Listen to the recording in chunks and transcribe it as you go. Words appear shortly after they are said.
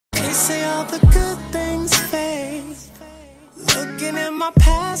They say all the good things fade. Looking at my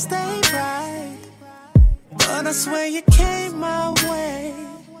past ain't right, but I swear you came my way.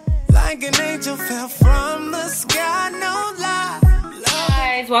 Like an angel fell from the sky, no lie.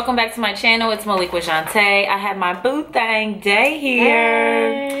 Guys, welcome back to my channel. It's Malik with Shantae. I have my boo thang day here.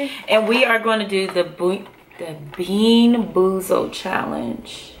 Hey. And we are going to do the Bean Boozled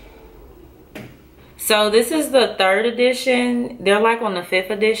challenge. So this is the 3rd edition. They're like on the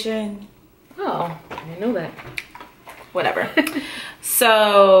 5th edition. Oh, I didn't know that. Whatever.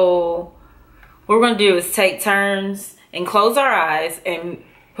 So what we're going to do is take turns and close our eyes and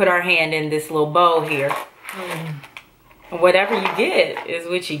put our hand in this little bowl here. Whatever you get is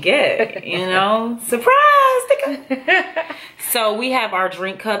what you get, you know? Surprise! So we have our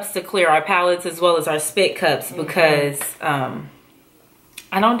drink cups to clear our palates as well as our spit cups because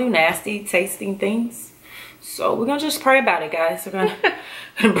I don't do nasty tasting things. So we're gonna just pray about it, guys. We're gonna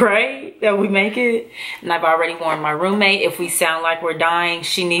pray that we make it. And I've already warned my roommate, if we sound like we're dying,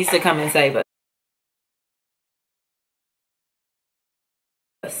 she needs to come and save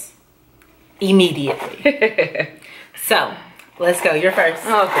us. Immediately. So, let's go. You're first.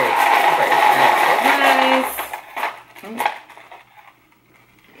 Oh, great. Nice.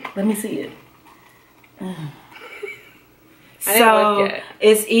 Let me see it. So,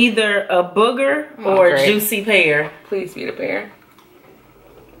 it's either a booger or a juicy pear. Please be the pear.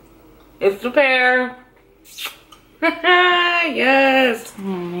 It's the pear. Yes. Oh,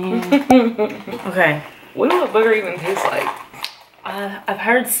 man. Okay. What do a booger even taste like? I've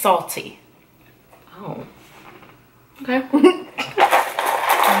heard salty. Oh. Okay.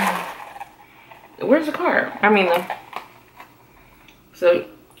 Where's the car? I mean, so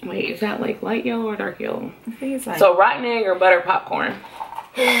wait, is that like light yellow or dark yellow? I think it's like so rotten egg or butter popcorn.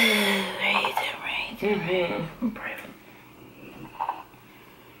 Right.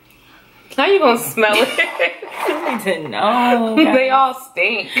 How you gonna smell it? I need to know. They all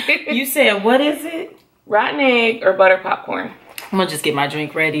stink. You said what is it? Rotten egg or butter popcorn. I'm gonna just get my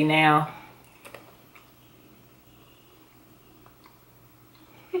drink ready now.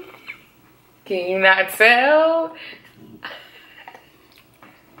 Can you not tell?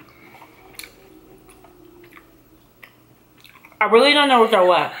 I really don't know what that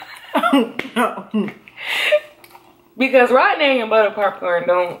was. Because rotten egg and butter popcorn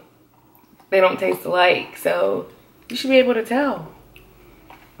don't taste alike, so you should be able to tell.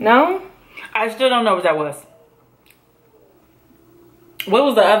 No? I still don't know what that was. What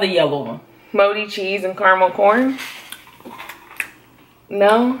was the other yellow one? Moldy cheese and caramel corn.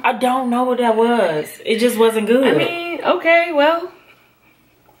 No? I don't know what that was. It just wasn't good. I mean, okay, well.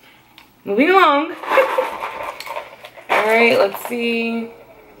 Moving along. Alright, let's see.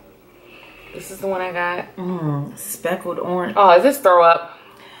 This is the one I got. Speckled orange. Oh, is this throw up?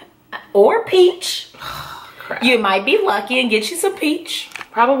 Or peach. Oh, crap. You might be lucky and get you some peach.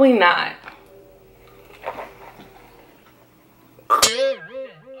 Probably not.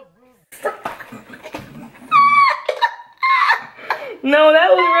 No, that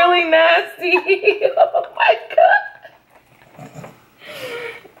was really nasty. Oh my god.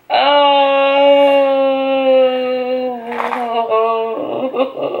 Oh.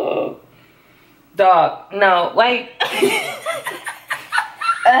 Dog. No, like.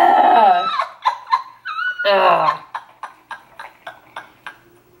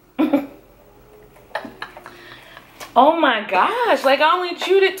 Oh my gosh. Like I only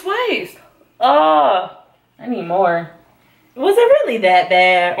chewed it twice. Oh. I need more. Was it really that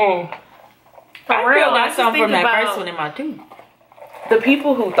bad? I still got some from that first one in my tooth. The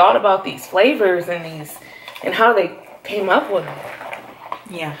people who thought about these flavors and how they came up with them.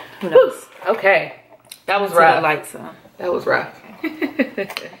 Yeah, who knows? Okay, that was rough. Like some. That was rough.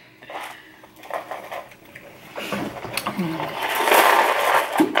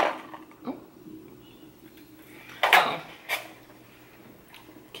 Oh.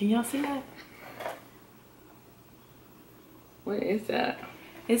 Can y'all see that? What is that?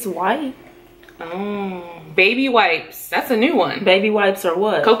 It's white. Oh, baby wipes. That's a new one. Baby wipes are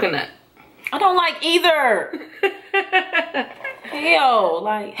what? Coconut. I don't like either. Hell,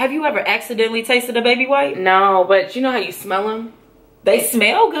 like, have you ever accidentally tasted a baby wipe? No, but you know how you smell them? They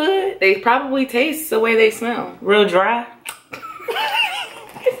smell good. They probably taste the way they smell. Real dry.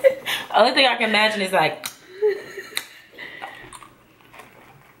 Only thing I can imagine is like.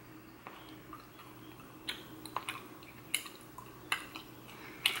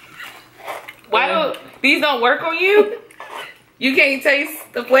 Why don't these don't work on you? You can't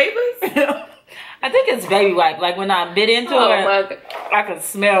taste the flavors? I think it's baby wipe. Like when I bit into it. I can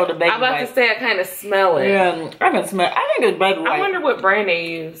smell the baby wipe. I'm about to say I kind of smell it. Yeah, I can smell. I think it's baby wipe. I wonder what brand they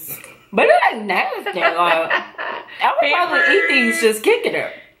use. But it ain't nasty. Like, I would probably eat these just kicking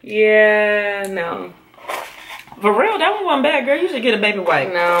it. Yeah, no. For real, that one wasn't bad, girl. You should get a baby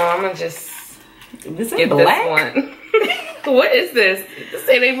wipe. No, I'm gonna just This get black? this one. What is this? This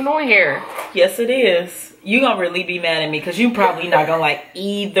ain't even on here. Yes, it is. You gonna really be mad at me because you probably not gonna like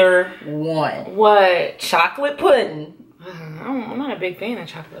either one. What? Chocolate pudding. I'm not a big fan of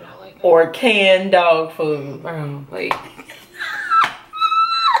chocolate. I like that. Or canned dog food. Bro, like.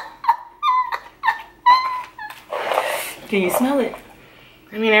 Can you smell it?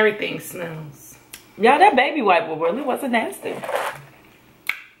 I mean, everything smells. Y'all, that baby wipe really wasn't nasty.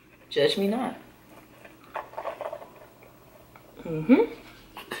 Judge me not.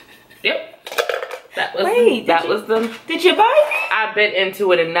 Yep. That was Wait, did you bite it? I bit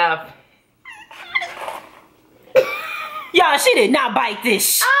into it enough. Y'all, she did not bite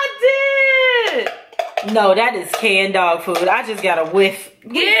this. I did. No, that is canned dog food. I just got a whiff.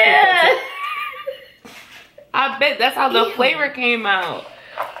 Yeah. I bet that's how the flavor came out.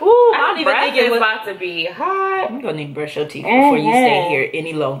 Ooh, I don't even think it was about to be hot. I'm gonna need to brush your teeth before you stay here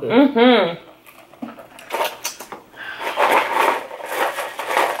any longer.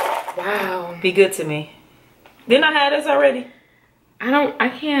 Wow. Be good to me. Didn't I have this already? I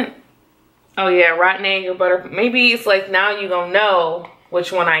can't. Oh yeah, rotten egg or butter. Maybe it's like now you gonna know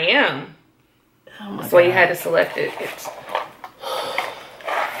which one I am. Oh my That's why you had to select it.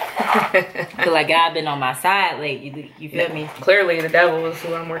 I feel like God been on my side lately. You feel me? Clearly the devil is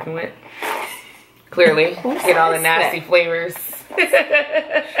who I'm working with. Clearly. Get all the nasty flavors.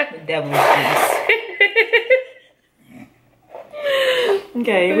 The devil's juice.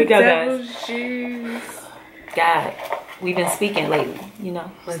 Okay, here we go, guys. Juice. God, we've been speaking lately, you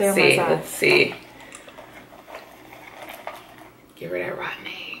know. Let's see. Get rid of that rotten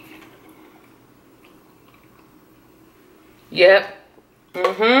egg. Yep.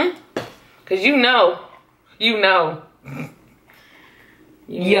 Cause you know. Yo,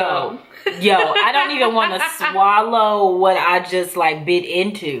 I don't even want to swallow what I just like bit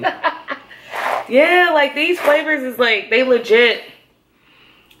into. Yeah, like these flavors is like, they legit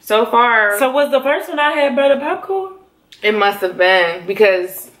so far. So was the first one I had butter popcorn? It must have been,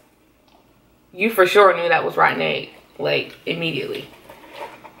 because you for sure knew that was rotten egg, like immediately.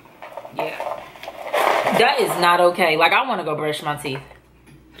 Yeah. That is not okay. Like, I want to go brush my teeth.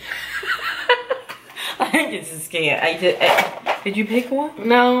 I just can't. Did you pick one?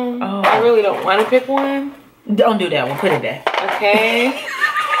 No, Oh. I really don't want to pick one. Don't do that one. Put it back. Okay.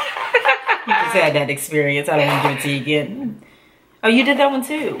 You just had that experience. I don't want to do it to you again. Oh, you did that one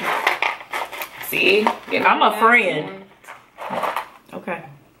too. See? I'm a friend. Okay.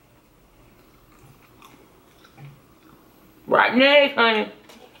 Rotten egg, honey.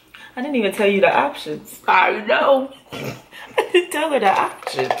 I didn't even tell you the options. I know. I didn't tell her the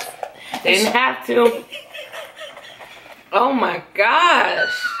options. Didn't have to. Oh my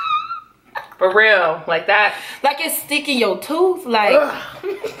gosh. For real. Like that. Like it's sticking your tooth, like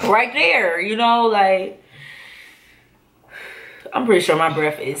right there, you know, like. I'm pretty sure my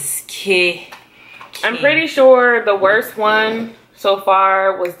breath is key. I'm pretty sure the worst one so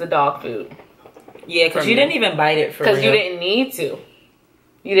far was the dog food. Yeah, because you didn't even bite it for real. Because you didn't need to.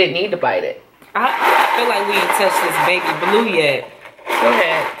 You didn't need to bite it. I feel like we ain't touched this baby blue yet. Go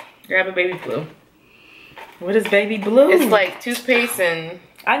ahead. Grab a baby blue. What is baby blue? It's like toothpaste and...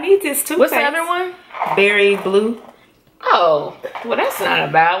 I need this toothpaste. What's the other one? Berry blue. Oh, well that's not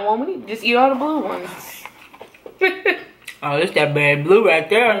a bad one. We need to just eat all the blue ones. Oh, it's that berry blue right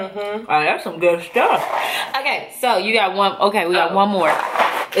there. Oh, that's some good stuff. Okay, so you got one. Okay, we got one more.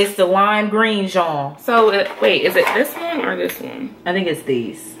 It's the lime green, Jean. So, wait, is it this one or this one? I think it's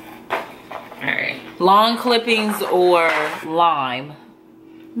these. All right. Long clippings or lime?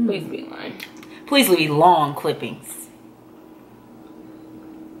 Please be lime. Please leave long clippings.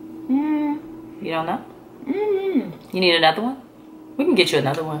 You don't know? You need another one? We can get you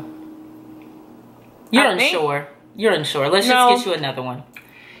another one. You're unsure. You're unsure. Let's just get you another one.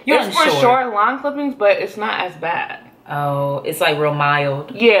 You're unsure. It's for short long clippings, but it's not as bad. Oh, it's like real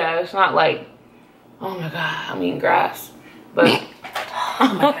mild. Yeah, it's not like, oh my God, I'm eating grass. But,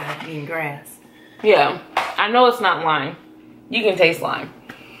 oh my God, I'm eating grass. Yeah, I know it's not lime. You can taste lime.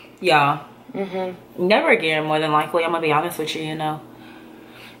 Yeah. Never again, more than likely. I'm going to be honest with you, you know.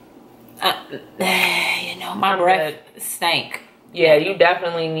 My breath stank. Yeah, you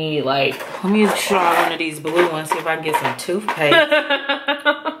definitely need like... Let me try one of these blue ones, see if I can get some toothpaste.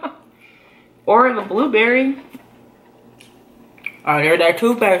 Or the blueberry. Oh, there's that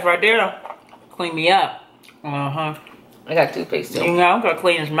toothpaste right there. Clean me up. I got toothpaste too. You know, I'm gonna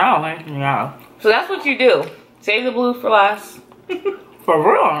clean his mouth, man. Yeah. So that's what you do. Save the blue for last. For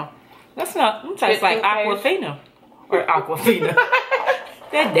real. That's not, it tastes like Toothpaste. Aquafina. Or Aquafina.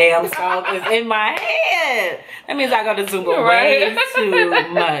 That damn song is in my head. That means I go to Zumba way too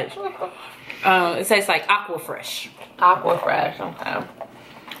much. It tastes like Aquafresh. Aquafresh, okay.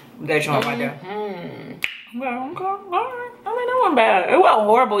 That joint right there. Well, okay, all right. I mean, that wasn't bad. It wasn't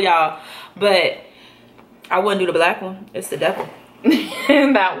horrible, y'all. But I wouldn't do the black one. It's the devil.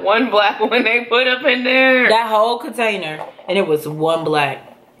 That one black one they put up in there. That whole container. And it was one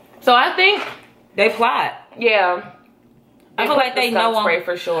black. So I think they plot. Yeah. I feel like they know spray them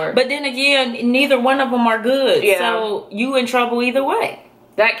for sure. But then again, neither one of them are good. Yeah. So you in trouble either way.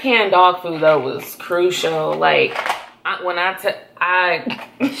 That canned dog food though was crucial. Like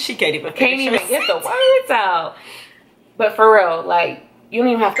she can't even get the words out. But for real, like you don't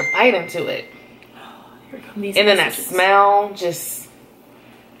even have to bite into it. And then that smell just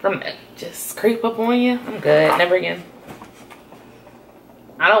creep up on you. I'm good. Never again.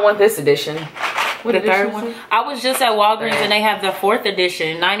 I don't want this edition. What the third one? I was just at Walgreens and they have the 4th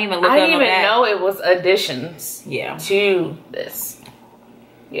edition. I didn't even look. I didn't even know it was additions. Yeah. To this.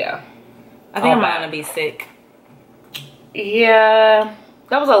 Yeah. I think I'm gonna be sick. Yeah.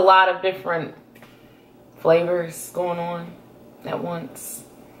 That was a lot of different flavors going on at once.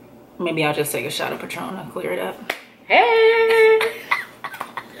 Maybe I'll just take a shot of Patron and clear it up. Hey.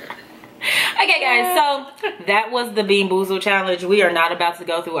 Okay, guys, so that was the Bean Boozled challenge. We are not about to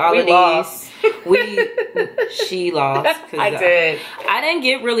go through all of lost. these. She lost. I did. I didn't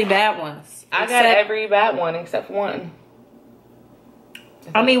get really bad ones. I got every bad one except one.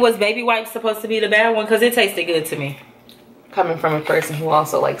 I mean, was baby wipes supposed to be the bad one? Because it tasted good to me. Coming from a person who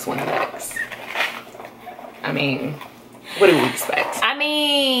also likes Windex. I mean, what do we expect? I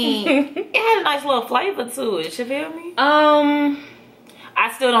mean, it had a nice little flavor to it. You feel me? I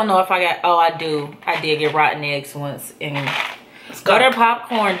still don't know if I got. Oh, I do. I did get rotten eggs once, and butter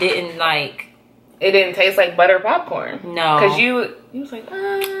popcorn didn't like. It didn't taste like butter popcorn. No, because you was like,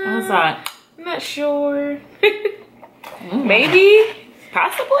 I was like, I'm not sure. Maybe,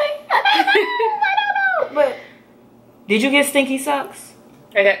 possibly. I don't know. But did you get stinky socks?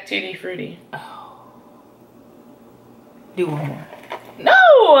 I got Tutti Frutti. Oh, do one more. No,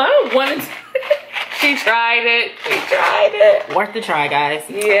 I don't want to. She tried it. She tried it. Worth the try, guys.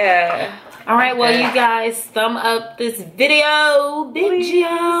 Yeah. All right, well, you guys, thumb up this video. Big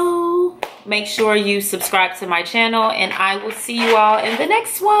Joe. Make sure you subscribe to my channel, and I will see you all in the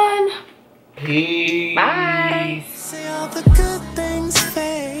next one. Peace. Bye. See all the good things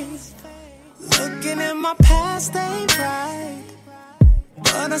fade. Looking at my past ain't right.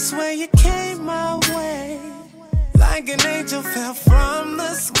 But I swear you came my way. Like an angel fell from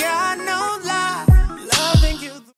the sky, no lie.